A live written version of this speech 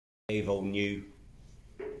Avo new,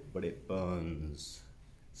 but it burns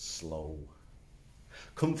slow.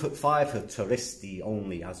 Comfort 5 for touristi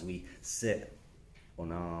only as we sit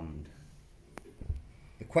unarmed.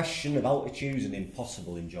 The question of altitudes and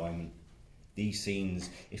impossible enjoyment. These scenes,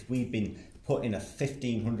 if we'd been put in a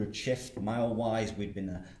 1500 shift mile-wise, we'd been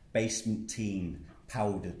a basement teen,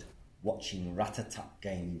 powdered, watching rat-a-tat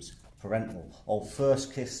games, parental, all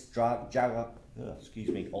first kiss drag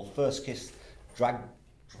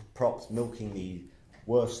props milking the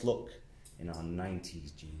worst look in our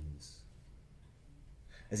 90s jeans.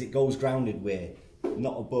 As it goes grounded, we're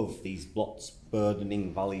not above these blots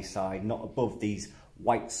burdening valley side, not above these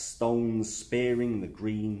white stones spearing the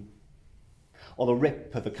green, or the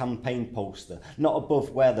rip of a campaign poster, not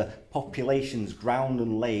above where the population's ground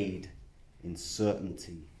and laid in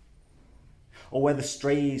certainty, or where the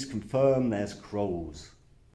strays confirm there's crows.